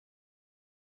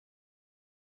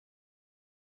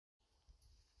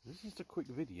This is a quick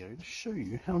video to show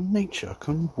you how nature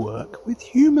can work with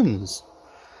humans.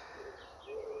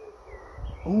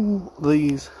 All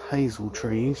these hazel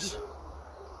trees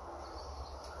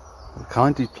were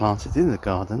kindly planted in the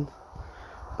garden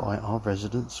by our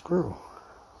resident squirrel,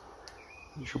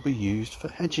 which will be used for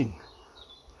hedging.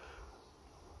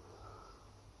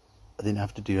 I didn't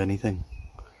have to do anything.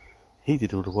 He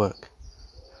did all the work.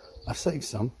 I saved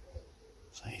some,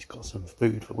 so he's got some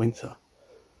food for winter.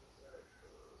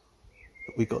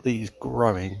 But we got these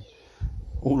growing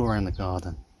all around the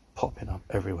garden, popping up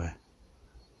everywhere.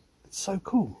 It's so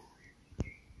cool.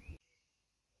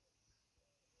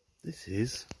 This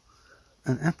is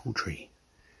an apple tree.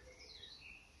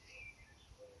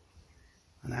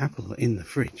 An apple in the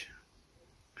fridge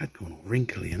had gone all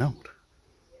wrinkly and old.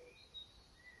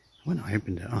 When I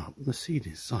opened it up, the seed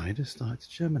inside has started to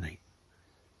germinate.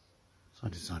 So I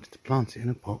decided to plant it in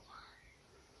a pot,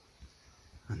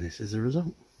 and this is the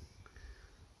result.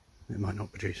 It might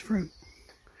not produce fruit,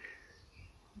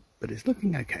 but it's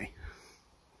looking okay.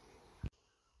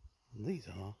 And these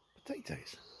are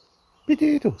potatoes.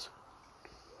 Potatoes.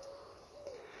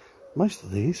 Most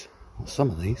of these, or some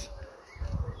of these,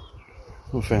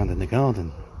 were found in the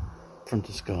garden from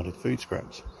discarded food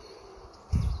scraps.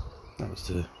 That was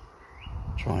to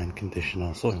try and condition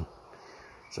our soil.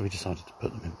 So we decided to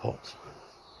put them in pots.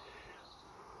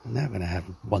 And now we're going to have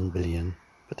 1 billion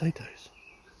potatoes.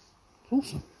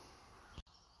 Awesome.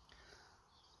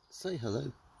 Say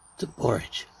hello to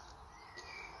borage.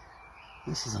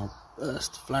 This is our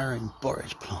burst flowering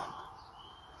borage plant,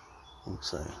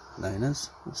 also known as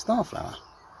the starflower.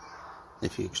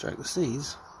 If you extract the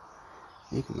seeds,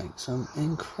 you can make some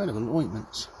incredible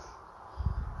ointments.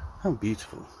 How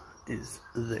beautiful is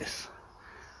this?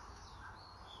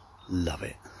 Love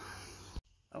it.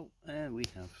 Oh, and we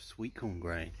have sweet corn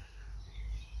grey.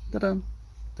 Da-dun,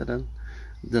 da-dun,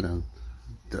 da-dun,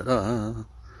 da-da.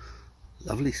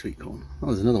 Lovely sweet corn. Oh,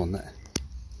 there's another one there.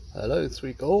 Hello,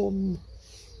 sweet corn.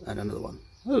 And another one.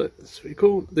 Hello, sweet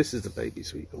corn. This is the baby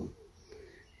sweet corn.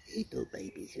 Little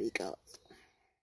baby sweet corn.